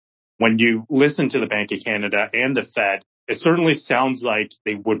When you listen to the Bank of Canada and the Fed, it certainly sounds like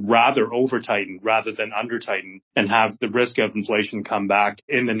they would rather over-tighten rather than under-tighten and have the risk of inflation come back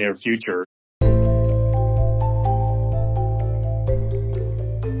in the near future.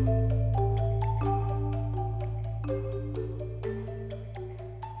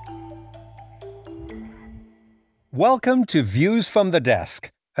 Welcome to Views from the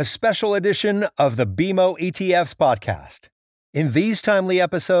Desk, a special edition of the BMO ETFs podcast. In these timely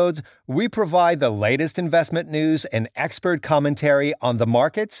episodes, we provide the latest investment news and expert commentary on the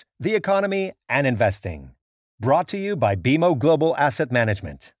markets, the economy, and investing. Brought to you by BMO Global Asset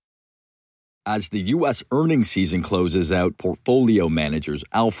Management. As the U.S. earnings season closes out, portfolio managers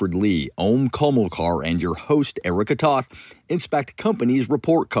Alfred Lee, Om Komolkar, and your host Erica Toth inspect companies'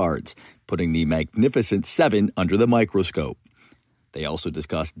 report cards, putting the Magnificent Seven under the microscope. They also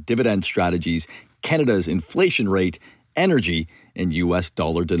discuss dividend strategies, Canada's inflation rate, energy, and U.S.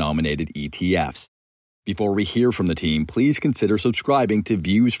 dollar-denominated ETFs. Before we hear from the team, please consider subscribing to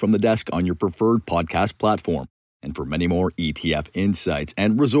Views from the Desk on your preferred podcast platform. And for many more ETF insights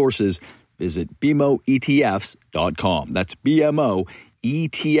and resources, visit bmoetfs.com. That's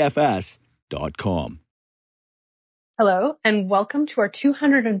bmoetfs.com. Hello, and welcome to our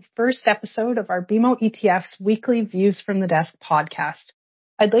 201st episode of our BMO ETFs weekly Views from the Desk podcast.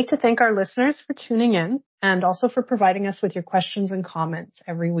 I'd like to thank our listeners for tuning in and also for providing us with your questions and comments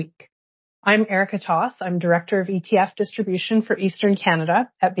every week. I'm Erica Toth. I'm Director of ETF Distribution for Eastern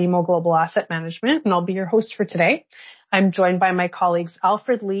Canada at BMO Global Asset Management, and I'll be your host for today. I'm joined by my colleagues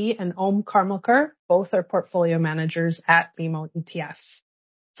Alfred Lee and Om Komolkar. Both are portfolio managers at BMO ETFs.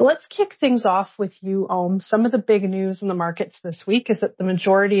 So let's kick things off with you, Om. Some of the big news in the markets this week is that the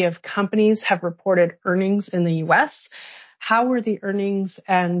majority of companies have reported earnings in the U.S. How were the earnings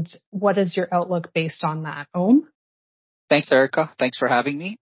and what is your outlook based on that, Om? Thanks, Erica. Thanks for having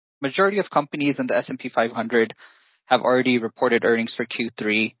me. Majority of companies in the S&P 500 have already reported earnings for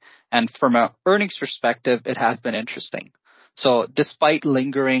Q3. And from an earnings perspective, it has been interesting. So despite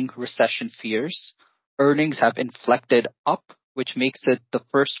lingering recession fears, earnings have inflected up, which makes it the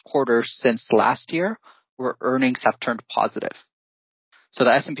first quarter since last year where earnings have turned positive. So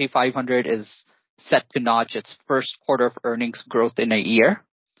the S&P 500 is set to notch its first quarter of earnings growth in a year.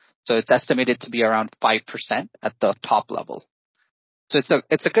 So it's estimated to be around 5% at the top level. So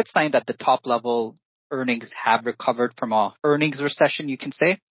it's a good sign that the top level earnings have recovered from a earnings recession, you can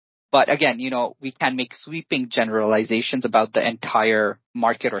say. But again, we can make sweeping generalizations about the entire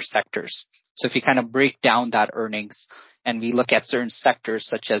market or sectors. So if you kind of break down that earnings and we look at certain sectors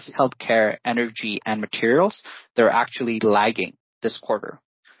such as healthcare, energy, and materials, they're actually lagging this quarter.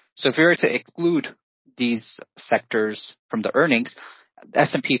 So if we were to exclude these sectors from the earnings, the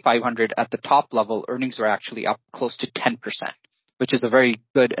S&P 500 at the top level, earnings were actually up close to 10%, which is a very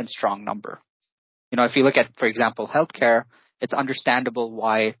good and strong number. If you look at, for example, healthcare, it's understandable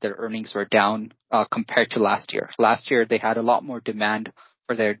why their earnings were down compared to last year. Last year, they had a lot more demand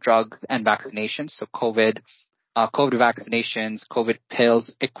for their drugs and vaccinations. So COVID vaccinations, COVID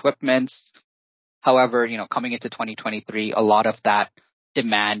pills, equipments. However, coming into 2023, a lot of that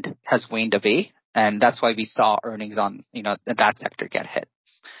demand has waned away. And that's why we saw earnings on, that sector get hit.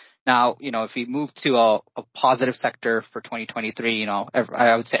 Now, if we move to a positive sector for 2023,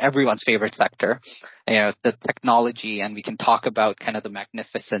 I would say everyone's favorite sector, the technology, and we can talk about kind of the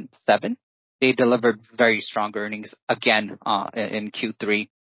Magnificent Seven. They delivered very strong earnings again in Q3,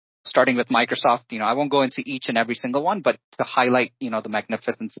 starting with Microsoft. I won't go into each and every single one, but to highlight, the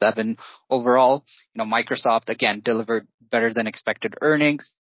Magnificent Seven overall, Microsoft again delivered better than expected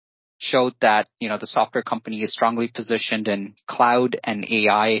earnings. Showed that, the software company is strongly positioned in cloud and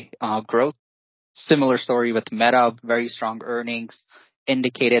AI growth. Similar story with Meta, very strong earnings,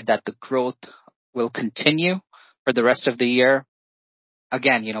 indicated that the growth will continue for the rest of the year.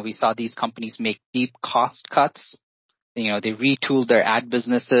 Again, we saw these companies make deep cost cuts. They retooled their ad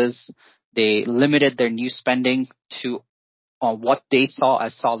businesses. They limited their new spending to what they saw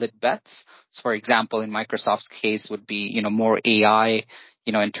as solid bets. So for example, in Microsoft's case would be, more AI.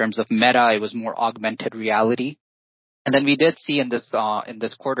 In terms of Meta, it was more augmented reality. And then we did see in this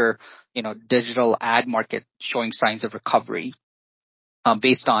quarter, digital ad market showing signs of recovery,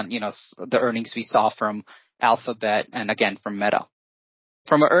 based on, the earnings we saw from Alphabet and again from Meta.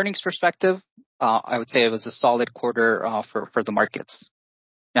 From an earnings perspective, I would say it was a solid quarter, for the markets.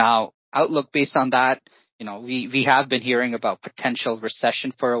 Now, outlook based on that, we have been hearing about potential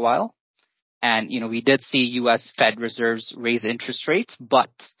recession for a while. And, we did see U.S. Fed reserves raise interest rates, but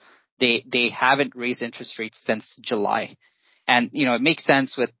they haven't raised interest rates since July. And, it makes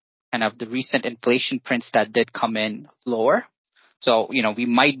sense with kind of the recent inflation prints that did come in lower. So, we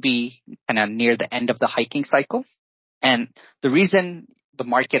might be kind of near the end of the hiking cycle. And the reason the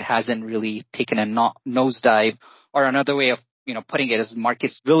market hasn't really taken a nosedive, or another way of putting it is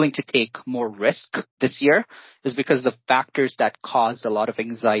markets willing to take more risk this year, is because the factors that caused a lot of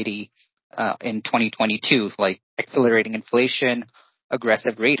anxiety in 2022, like accelerating inflation,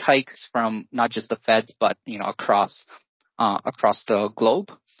 aggressive rate hikes from not just the Feds, but across the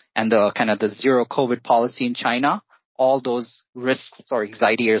globe, and the kind of the zero COVID policy in China, all those risks or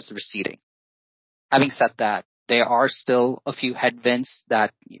anxiety is receding. Having said that, there are still a few headwinds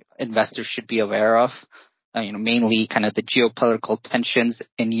that investors should be aware of, mainly kind of the geopolitical tensions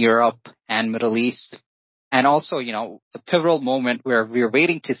in Europe and Middle East. And also, the pivotal moment where we're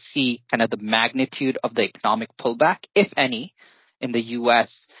waiting to see kind of the magnitude of the economic pullback, if any, in the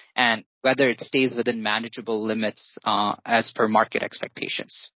U.S., and whether it stays within manageable limits as per market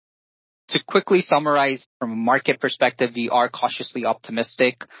expectations. To quickly summarize, from a market perspective, we are cautiously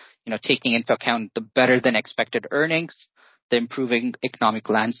optimistic, taking into account the better than expected earnings, the improving economic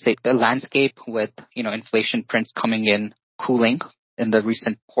landscape with, inflation prints coming in cooling in the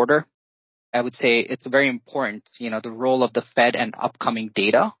recent quarter. I would say it's very important, the role of the Fed and upcoming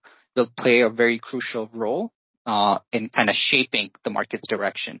data will play a very crucial role in kind of shaping the market's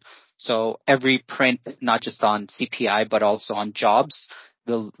direction. So every print, not just on CPI, but also on jobs,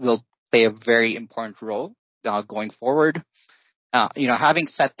 will play a very important role going forward. Having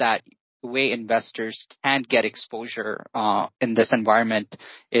said that, the way investors can get exposure in this environment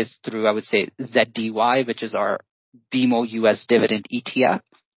is through, I would say, ZDY, which is our BMO US Dividend ETF,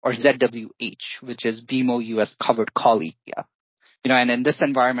 or ZWH, which is BMO US Covered Call ETF. And in this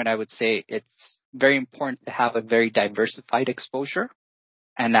environment, I would say it's very important to have a very diversified exposure,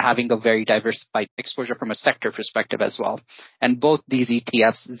 and having a very diversified exposure from a sector perspective as well. And both these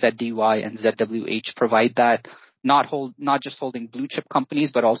ETFs, ZDY and ZWH, provide that, not just holding blue chip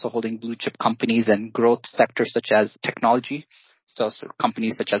companies, but also holding blue chip companies in growth sectors such as technology, so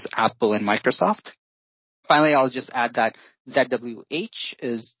companies such as Apple and Microsoft. Finally, I'll just add that ZWH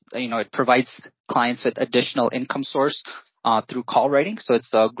is, it provides clients with additional income source through call writing. So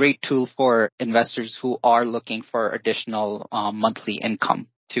it's a great tool for investors who are looking for additional monthly income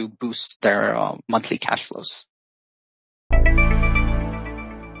to boost their monthly cash flows.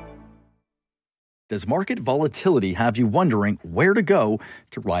 Does market volatility have you wondering where to go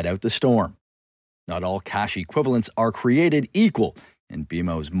to ride out the storm? Not all cash equivalents are created equal, and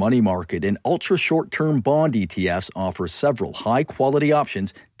BMO's money market and ultra short-term bond ETFs offer several high-quality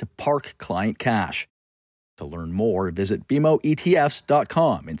options to park client cash. To learn more, visit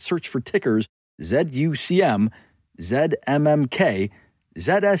BMOETFs.com and search for tickers ZUCM, ZMMK,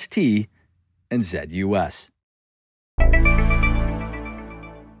 ZST, and ZUS.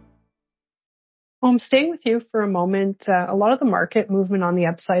 Well, I'm staying with you for a moment. A lot of the market movement on the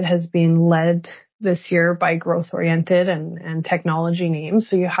upside has been led this year by growth-oriented and technology names.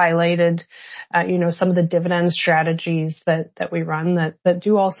 So you highlighted, some of the dividend strategies that we run that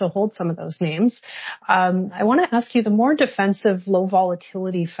do also hold some of those names. I want to ask you, the more defensive low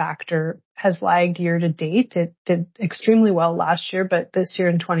volatility factor has lagged year to date. It did extremely well last year, but this year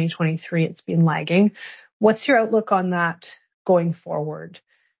in 2023, it's been lagging. What's your outlook on that going forward?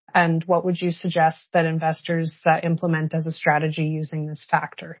 And what would you suggest that investors implement as a strategy using this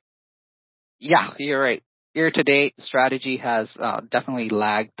factor? Yeah, you're right. Year to date, strategy has definitely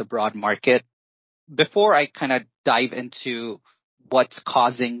lagged the broad market. Before I kind of dive into what's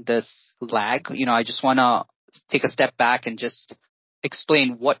causing this lag, I just want to take a step back and just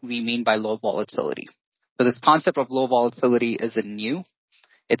explain what we mean by low volatility. So this concept of low volatility isn't new.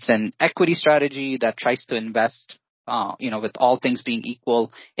 It's an equity strategy that tries to invest, with all things being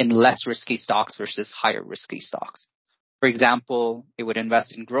equal, in less risky stocks versus higher risky stocks. For example, it would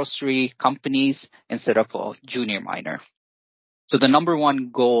invest in grocery companies instead of a junior miner. So the number one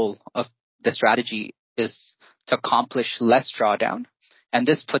goal of the strategy is to accomplish less drawdown, and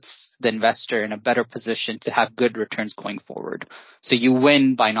this puts the investor in a better position to have good returns going forward. So you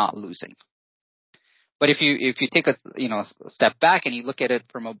win by not losing. But if you take a step back and you look at it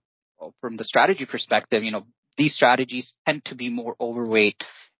from the strategy perspective, these strategies tend to be more overweight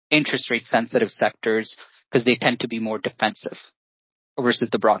interest rate sensitive sectors, because they tend to be more defensive versus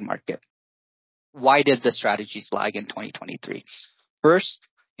the broad market. Why did the strategies lag in 2023? First,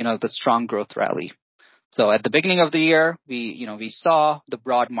 the strong growth rally. So at the beginning of the year, we saw the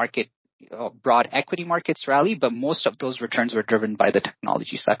broad equity markets rally, but most of those returns were driven by the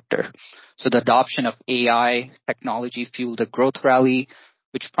technology sector. So the adoption of AI technology fueled a growth rally,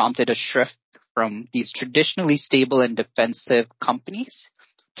 which prompted a shift from these traditionally stable and defensive companies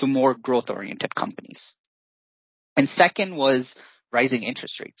to more growth-oriented companies. And second was rising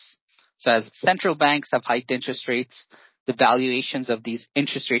interest rates. So as central banks have hiked interest rates, the valuations of these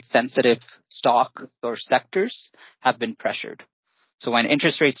interest rate sensitive stock or sectors have been pressured. So when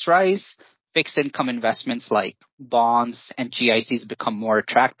interest rates rise, fixed income investments like bonds and GICs become more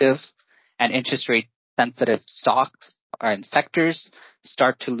attractive, and interest rate sensitive stocks and sectors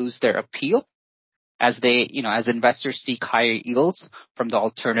start to lose their appeal as as investors seek higher yields from the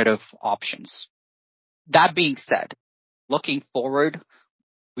alternative options. That being said, looking forward,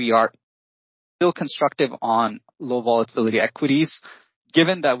 we are still constructive on low volatility equities,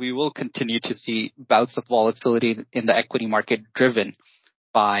 given that we will continue to see bouts of volatility in the equity market driven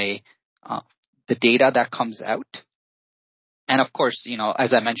by the data that comes out. And of course,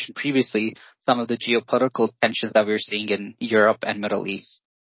 as I mentioned previously, some of the geopolitical tensions that we're seeing in Europe and Middle East.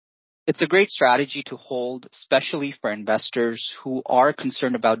 It's a great strategy to hold, especially for investors who are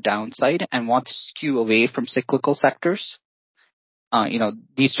concerned about downside and want to skew away from cyclical sectors.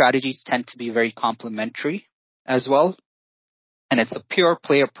 These strategies tend to be very complementary as well. And it's a pure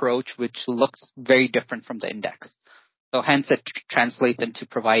play approach, which looks very different from the index. So hence it translates into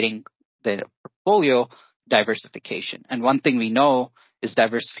providing the portfolio diversification. And one thing we know is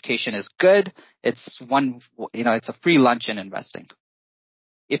diversification is good. It's it's a free lunch in investing.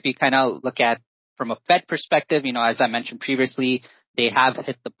 If you kind of look at from a Fed perspective, as I mentioned previously, they have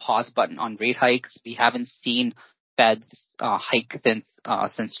hit the pause button on rate hikes. We haven't seen Fed's hike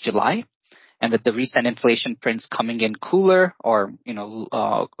since July. And with the recent inflation prints coming in cooler we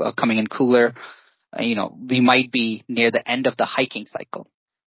might be near the end of the hiking cycle.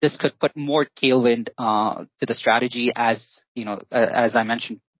 This could put more tailwind to the strategy as I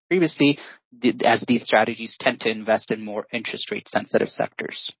mentioned previously, as these strategies tend to invest in more interest rate sensitive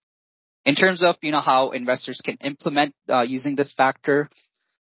sectors. In terms of, how investors can implement using this factor,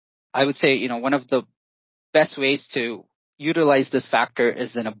 I would say, one of the best ways to utilize this factor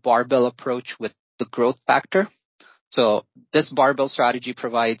is in a barbell approach with the growth factor. So this barbell strategy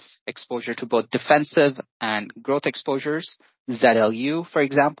provides exposure to both defensive and growth exposures. ZLU, for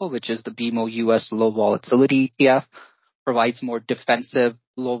example, which is the BMO US low volatility ETF, provides more defensive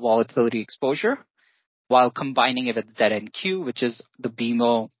low volatility exposure, while combining it with ZNQ, which is the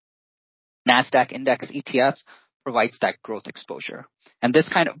BMO NASDAQ index ETF, provides that growth exposure. And this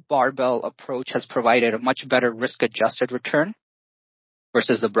kind of barbell approach has provided a much better risk-adjusted return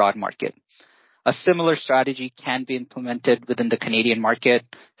versus the broad market. A similar strategy can be implemented within the Canadian market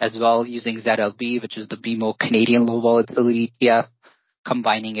as well, using ZLB, which is the BMO Canadian Low Volatility ETF,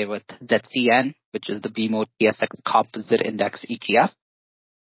 combining it with ZCN, which is the BMO TSX Composite Index ETF.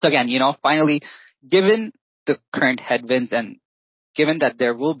 So again, finally, given the current headwinds and given that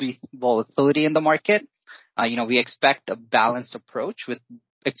there will be volatility in the market, we expect a balanced approach with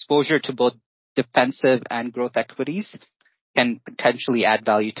exposure to both defensive and growth equities can potentially add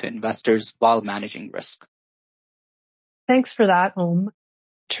value to investors while managing risk. Thanks for that, Om.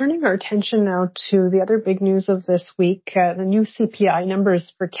 Turning our attention now to the other big news of this week, the new CPI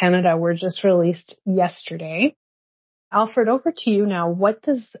numbers for Canada were just released yesterday. Alfred, over to you now. What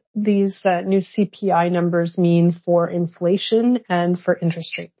does these new CPI numbers mean for inflation and for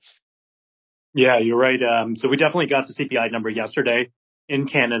interest rates? Yeah, you're right. So we definitely got the CPI number yesterday. In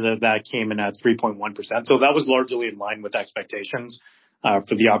Canada, that came in at 3.1%. So that was largely in line with expectations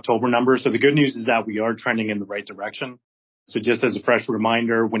for the October number. So the good news is that we are trending in the right direction. So just as a fresh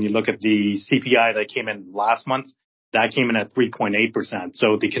reminder, when you look at the CPI that came in last month, that came in at 3.8%.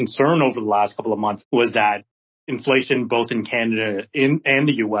 So the concern over the last couple of months was that inflation, both in Canada and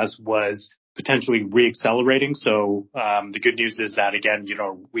the U.S., was potentially reaccelerating. So the good news is that, again,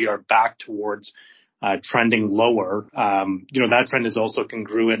 we are back towards trending lower. That trend is also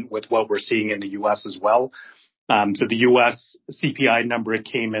congruent with what we're seeing in the U.S. as well. So the U.S. CPI number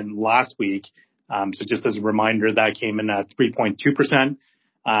came in last week. So just as a reminder, that came in at 3.2%.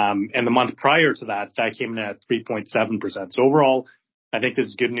 And the month prior to that, that came in at 3.7%. So overall, I think this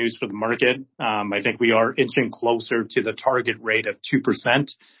is good news for the market. I think we are inching closer to the target rate of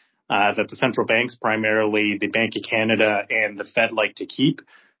 2% that the central banks, primarily the Bank of Canada and the Fed, like to keep.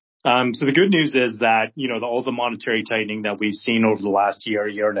 So the good news is that, all the monetary tightening that we've seen over the last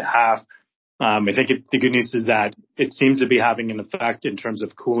year and a half, I think the good news is that it seems to be having an effect in terms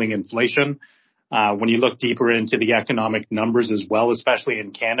of cooling inflation. When you look deeper into the economic numbers as well, especially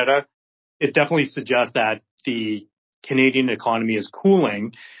in Canada, it definitely suggests that the Canadian economy is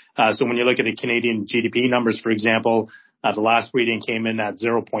cooling. So when you look at the Canadian GDP numbers, for example, the last reading came in at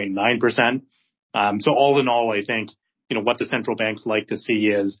 0.9%. So all in all, I think, what the central banks like to see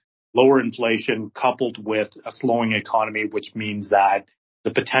is lower inflation coupled with a slowing economy, which means that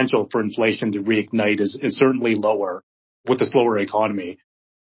the potential for inflation to reignite is certainly lower. with the slower economy.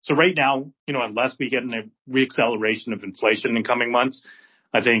 So right now, unless we get a reacceleration of inflation in coming months,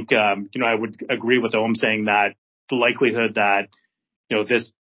 I think, I would agree with Ohm saying that the likelihood that,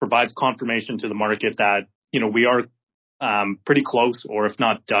 this provides confirmation to the market that, we are pretty close, or if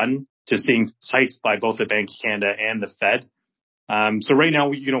not done, to seeing hikes by both the Bank of Canada and the Fed. So right now,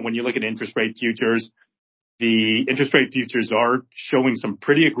 when you look at interest rate futures, the interest rate futures are showing some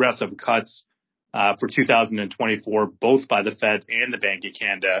pretty aggressive cuts for 2024, both by the Fed and the Bank of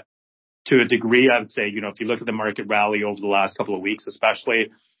Canada. To a degree, I would say, if you look at the market rally over the last couple of weeks, especially,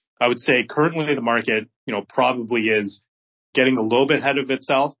 I would say currently the market, probably is getting a little bit ahead of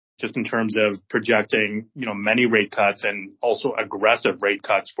itself just in terms of projecting, many rate cuts and also aggressive rate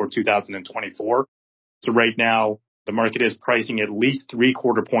cuts for 2024. So right now, the market is pricing at least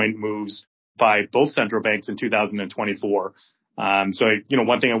 0.75 point moves by both central banks in 2024. So,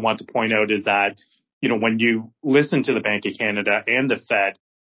 one thing I want to point out is that, when you listen to the Bank of Canada and the Fed,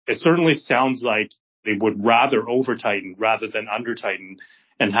 it certainly sounds like they would rather over-tighten rather than under-tighten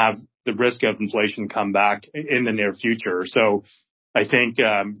and have the risk of inflation come back in the near future. So I think,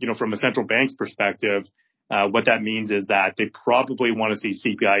 from a central bank's perspective, what that means is that they probably want to see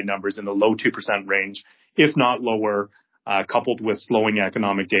CPI numbers in the low 2% range, if not lower, coupled with slowing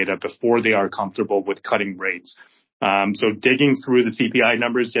economic data before they are comfortable with cutting rates. So digging through the CPI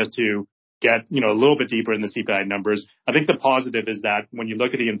numbers just to get, a little bit deeper in the CPI numbers, I think the positive is that when you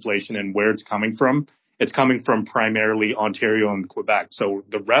look at the inflation and where it's coming from primarily Ontario and Quebec. So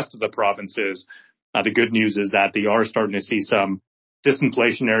the rest of the provinces, the good news is that they are starting to see some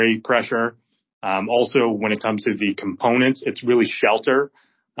disinflationary pressure. Also, when it comes to the components, it's really shelter.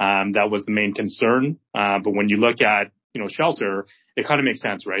 That was the main concern. But when you look at, shelter, it kind of makes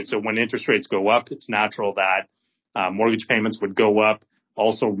sense, right? So when interest rates go up, it's natural that mortgage payments would go up.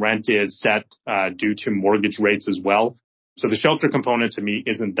 Also, rent is set due to mortgage rates as well. So the shelter component to me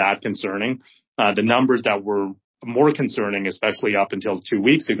isn't that concerning. The numbers that were more concerning, especially up until 2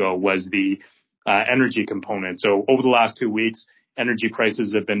 weeks ago, was the energy component. So over the last 2 weeks, energy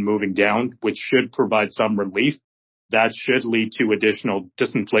prices have been moving down, which should provide some relief. That should lead to additional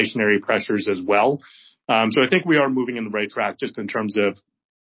disinflationary pressures as well. So I think we are moving in the right track just in terms of,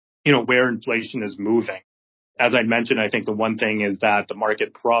 where inflation is moving. As I mentioned, I think the one thing is that the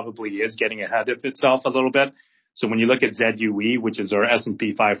market probably is getting ahead of itself a little bit. So when you look at ZUE, which is our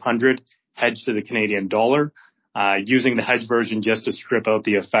S&P 500 hedged to the Canadian dollar, using the hedge version just to strip out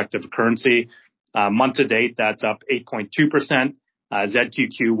the effect of currency, month to date, that's up 8.2%.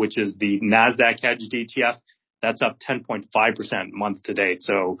 ZQQ, which is the NASDAQ hedged ETF, that's up 10.5% month to date.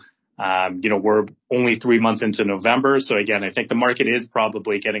 So, we're only 3 months into November. So again, I think the market is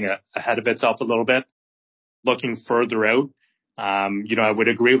probably getting ahead of itself a little bit. Looking further out, I would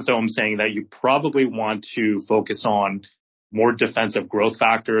agree with them saying that you probably want to focus on more defensive growth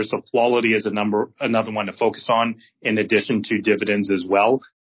factors. So quality is another one to focus on in addition to dividends as well.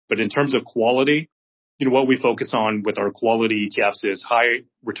 But in terms of quality, what we focus on with our quality ETFs is high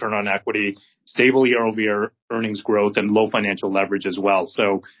return on equity, stable year-over-year earnings growth, and low financial leverage as well.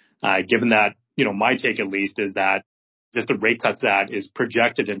 So given that, my take at least is that just the rate cuts that is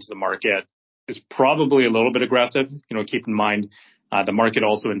projected into the market is probably a little bit aggressive. Keep in mind, the market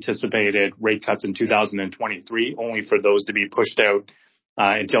also anticipated rate cuts in 2023, only for those to be pushed out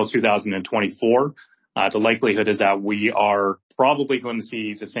until 2024. The likelihood is that we are probably going to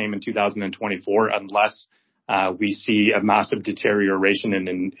see the same in 2024 unless we see a massive deterioration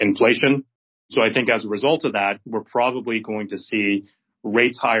in inflation. So I think as a result of that, we're probably going to see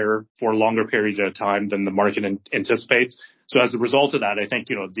rates higher for a longer period of time than the market anticipates. So as a result of that, I think,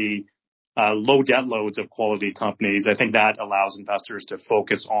 the low debt loads of quality companies, I think that allows investors to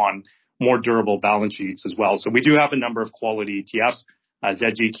focus on more durable balance sheets as well. So we do have a number of quality ETFs,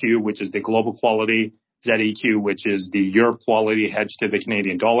 ZGQ, which is the global quality, ZEQ, which is the Europe quality hedged to the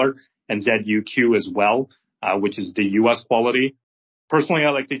Canadian dollar, and ZUQ as well, which is the U.S. quality. Personally, I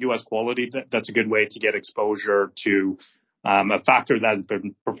like the U.S. quality. That's a good way to get exposure to a factor that has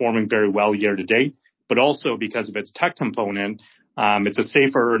been performing very well year to date, but also because of its tech component, it's a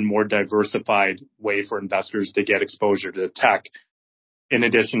safer and more diversified way for investors to get exposure to tech. In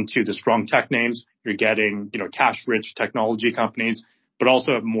addition to the strong tech names, you're getting, cash-rich technology companies, but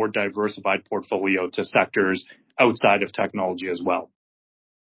also a more diversified portfolio to sectors outside of technology as well.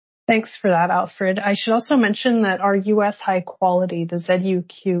 Thanks for that, Alfred. I should also mention that our U.S. high quality, the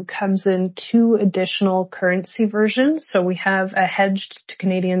ZUQ, comes in 2 additional currency versions. So we have a hedged to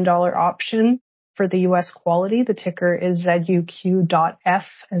Canadian dollar option For the US quality, the ticker is ZUQ.F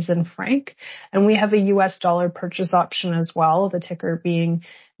as in Frank. And we have a US dollar purchase option as well, the ticker being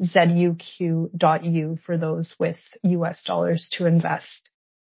ZUQ.U for those with US dollars to invest.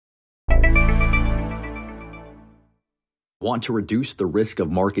 Want to reduce the risk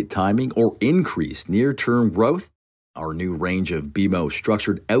of market timing or increase near-term growth? Our new range of BMO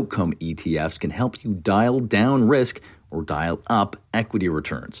structured outcome ETFs can help you dial down risk or dial up equity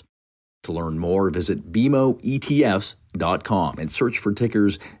returns. To learn more, visit BMOETFs.com and search for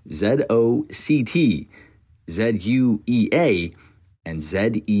tickers ZOCT, ZUEA, and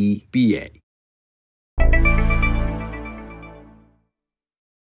ZEBA.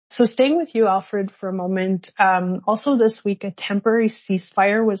 So staying with you, Alfred, for a moment, also this week, a temporary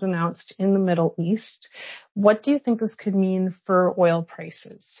ceasefire was announced in the Middle East. What do you think this could mean for oil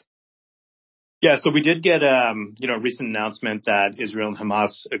prices? Yeah, so we did get a recent announcement that Israel and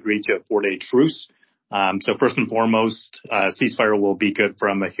Hamas agreed to a 4-day truce. So first and foremost, ceasefire will be good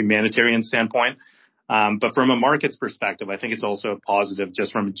from a humanitarian standpoint. But from a markets perspective, I think it's also a positive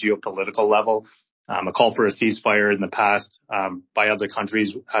just from a geopolitical level. A call for a ceasefire in the past by other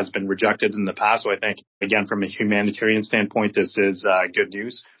countries has been rejected in the past. So I think, again, from a humanitarian standpoint, this is good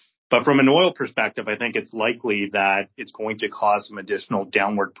news. But from an oil perspective, I think it's likely that it's going to cause some additional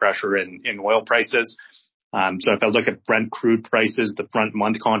downward pressure in oil prices. So if I look at Brent crude prices, the front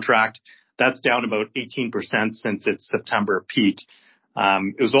month contract, that's down about 18% since its September peak.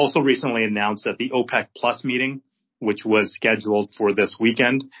 It was also recently announced that the OPEC Plus meeting, which was scheduled for this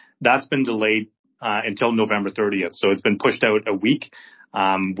weekend, that's been delayed until November 30th. So it's been pushed out a week.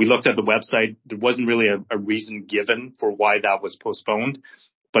 We looked at the website. There wasn't really a reason given for why that was postponed,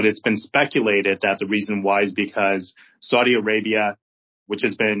 but it's been speculated that the reason why is because Saudi Arabia, which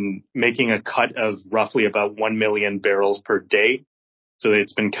has been making a cut of roughly about 1 million barrels per day. So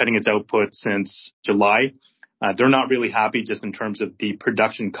it's been cutting its output since July. They're not really happy just in terms of the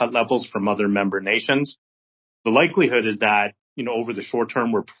production cut levels from other member nations. The likelihood is that, over the short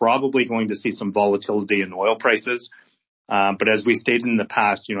term, we're probably going to see some volatility in oil prices. But as we stated in the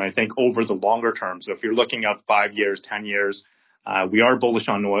past, I think over the longer term, so if you're looking up 5 years, 10 years, we are bullish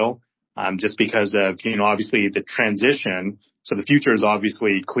on oil just because of, obviously the transition. So the future is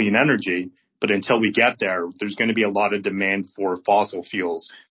obviously clean energy. But until we get there, there's going to be a lot of demand for fossil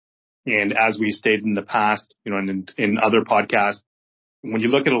fuels. And as we stated in the past, and in other podcasts, when you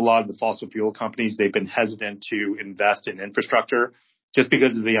look at a lot of the fossil fuel companies, they've been hesitant to invest in infrastructure just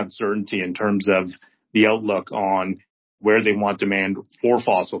because of the uncertainty in terms of the outlook on where they want demand for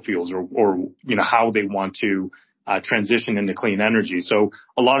fossil fuels or how they want to transition into clean energy. So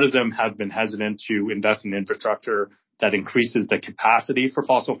a lot of them have been hesitant to invest in infrastructure that increases the capacity for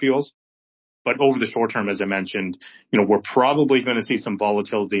fossil fuels. But over the short term, as I mentioned, we're probably going to see some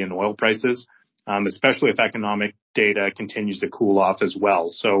volatility in oil prices, especially if economic data continues to cool off as well.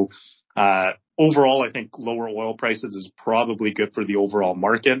 So overall, I think lower oil prices is probably good for the overall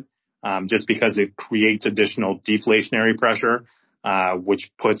market, just because it creates additional deflationary pressure,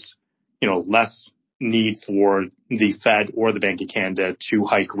 which puts, less need for the Fed or the Bank of Canada to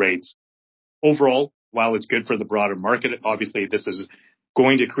hike rates. Overall, while it's good for the broader market, obviously this is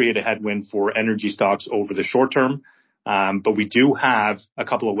going to create a headwind for energy stocks over the short term. But we do have a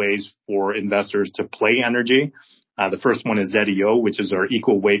couple of ways for investors to play energy. The first one is ZEO, which is our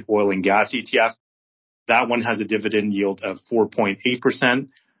equal weight oil and gas ETF. That one has a dividend yield of 4.8%.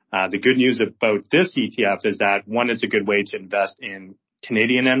 The good news about this ETF is that, one, it's a good way to invest in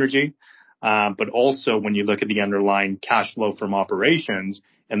Canadian energy. But also when you look at the underlying cash flow from operations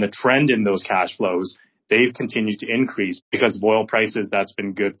and the trend in those cash flows, they've continued to increase because of oil prices. That's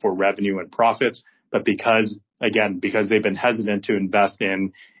been good for revenue and profits. But because they've been hesitant to invest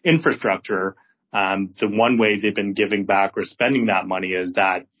in infrastructure, the one way they've been giving back or spending that money is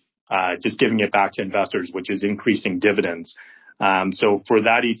that just giving it back to investors, which is increasing dividends. So for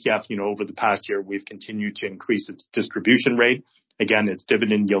that ETF, over the past year, we've continued to increase its distribution rate. Again, its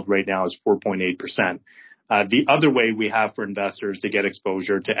dividend yield right now is 4.8%. The other way we have for investors to get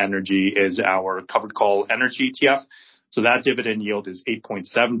exposure to energy is our covered call energy ETF. So that dividend yield is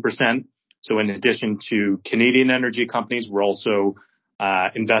 8.7%. So in addition to Canadian energy companies, we're also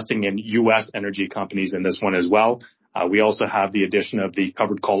investing in U.S. energy companies in this one as well. We also have the addition of the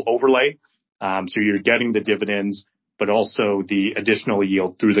covered call overlay. So you're getting the dividends, but also the additional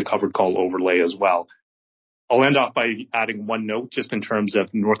yield through the covered call overlay as well. I'll end off by adding one note just in terms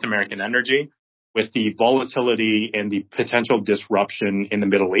of North American energy. With the volatility and the potential disruption in the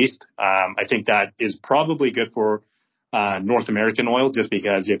Middle East, I think that is probably good for North American oil, just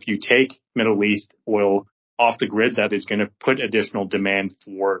because if you take Middle East oil off the grid, that is going to put additional demand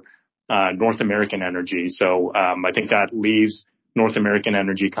for North American energy. So I think that leaves North American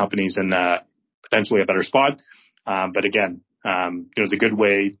energy companies in potentially a better spot. But again, there's a good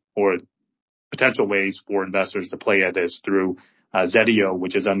way or potential ways for investors to play at this through ZEO,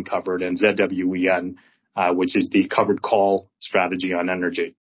 which is uncovered, and ZWEN, which is the covered call strategy on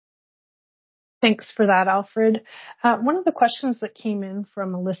energy. Thanks for that, Alfred. One of the questions that came in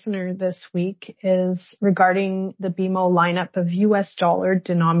from a listener this week is regarding the BMO lineup of US dollar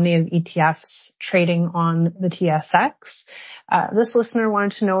denominated ETFs trading on the TSX. This listener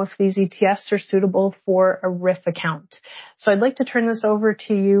wanted to know if these ETFs are suitable for a RIF account. So I'd like to turn this over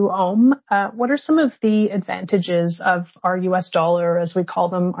to you, Om. What are some of the advantages of our US dollar, or as we call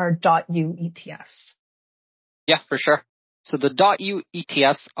them, our .U ETFs? Yeah, for sure. So the .U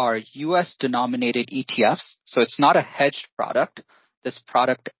ETFs are US denominated ETFs. So it's not a hedged product. This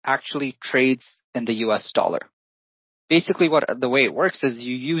product actually trades in the US dollar. Basically, the way it works is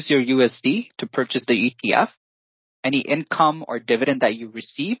you use your USD to purchase the ETF. Any income or dividend that you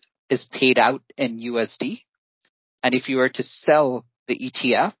receive is paid out in USD. And if you were to sell the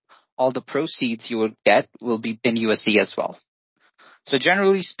ETF, all the proceeds you will get will be in USD as well. So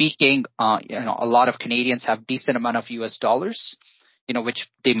generally speaking, a lot of Canadians have decent amount of US dollars, which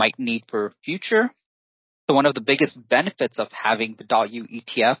they might need for future. So one of the biggest benefits of having the .U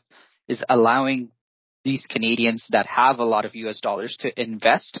ETF is allowing these Canadians that have a lot of US dollars to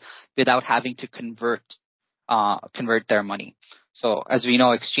invest without having to convert their money. So as we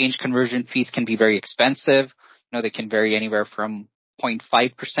know, exchange conversion fees can be very expensive. They can vary anywhere from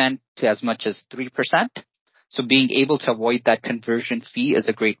 0.5% to as much as 3%. So being able to avoid that conversion fee is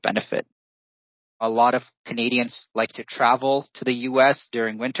a great benefit. A lot of Canadians like to travel to the U.S.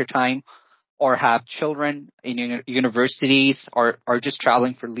 during wintertime or have children in universities or just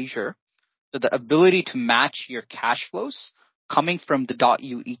traveling for leisure. So the ability to match your cash flows coming from the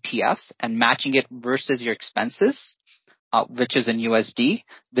 .U ETFs and matching it versus your expenses, which is in USD,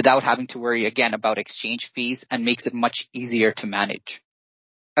 without having to worry again about exchange fees, and makes it much easier to manage.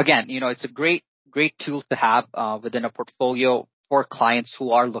 Again, it's a great tool to have within a portfolio for clients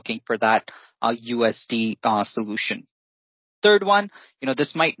who are looking for that USD solution. Third one,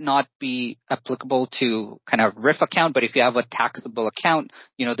 this might not be applicable to kind of RIF account, but if you have a taxable account,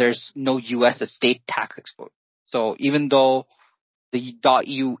 there's no US estate tax exposure. So even though the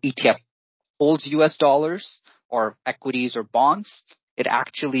 .U ETF holds US dollars or equities or bonds, it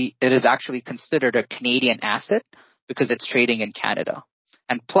is actually considered a Canadian asset because it's trading in Canada.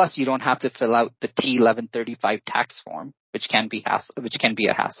 And plus, you don't have to fill out the T1135 tax form, which can be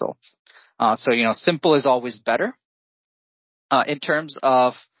a hassle. So simple is always better. In terms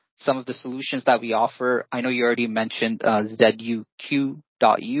of some of the solutions that we offer, I know you already mentioned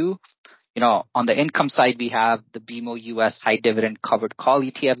ZUQ.U. On the income side, we have the BMO US High Dividend Covered Call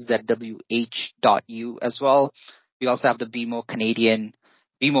ETF, ZWH.U as well. We also have the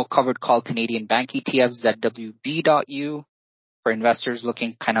BMO Covered Call Canadian Bank ETF, ZWB.U. For investors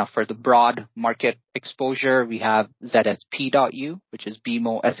looking kind of for the broad market exposure, we have ZSP.U, which is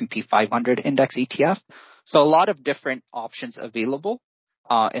BMO S&P 500 Index ETF. So a lot of different options available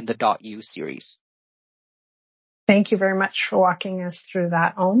in the .U series. Thank you very much for walking us through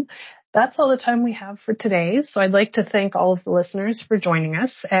that, Om. That's all the time we have for today. So I'd like to thank all of the listeners for joining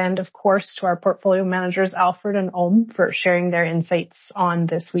us, and of course to our portfolio managers, Alfred and Om, for sharing their insights on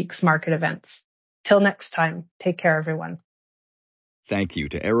this week's market events. Till next time, take care, everyone. Thank you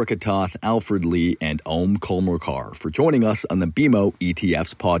to Erica Toth, Alfred Lee, and Om Kolmorkar for joining us on the BMO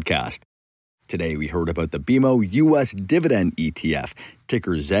ETFs podcast. Today we heard about the BMO US Dividend ETF,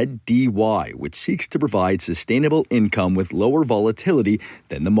 ticker ZDY, which seeks to provide sustainable income with lower volatility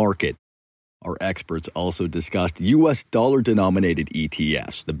than the market. Our experts also discussed US dollar-denominated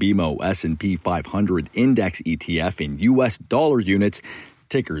ETFs, the BMO S&P 500 Index ETF in US dollar units,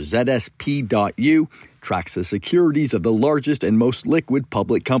 ticker ZSP.U, tracks the securities of the largest and most liquid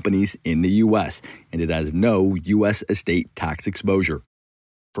public companies in the U.S., and it has no U.S. estate tax exposure.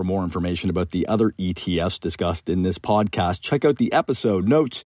 For more information about the other ETFs discussed in this podcast, check out the episode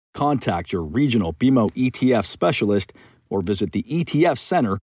notes, contact your regional BMO ETF specialist, or visit the ETF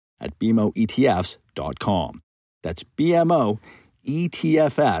Center at bmoetfs.com. That's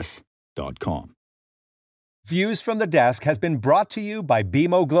bmoetfs.com. Views from the Desk has been brought to you by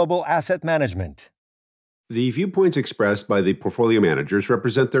BMO Global Asset Management. The viewpoints expressed by the portfolio managers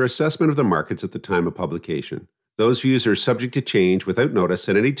represent their assessment of the markets at the time of publication. Those views are subject to change without notice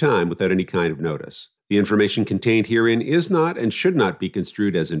at any time without any kind of notice. The information contained herein is not and should not be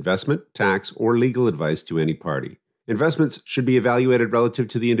construed as investment, tax, or legal advice to any party. Investments should be evaluated relative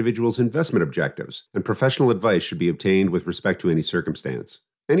to the individual's investment objectives, and professional advice should be obtained with respect to any circumstance.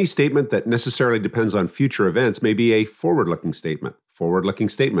 Any statement that necessarily depends on future events may be a forward-looking statement. Forward-looking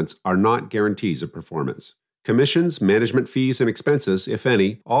statements are not guarantees of performance. Commissions, management fees, and expenses, if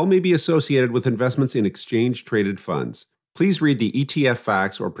any, all may be associated with investments in exchange-traded funds. Please read the ETF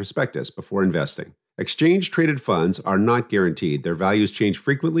facts or prospectus before investing. Exchange-traded funds are not guaranteed. Their values change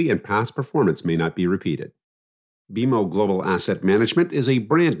frequently and past performance may not be repeated. BMO Global Asset Management is a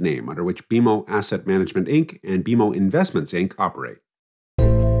brand name under which BMO Asset Management Inc. and BMO Investments Inc. operate.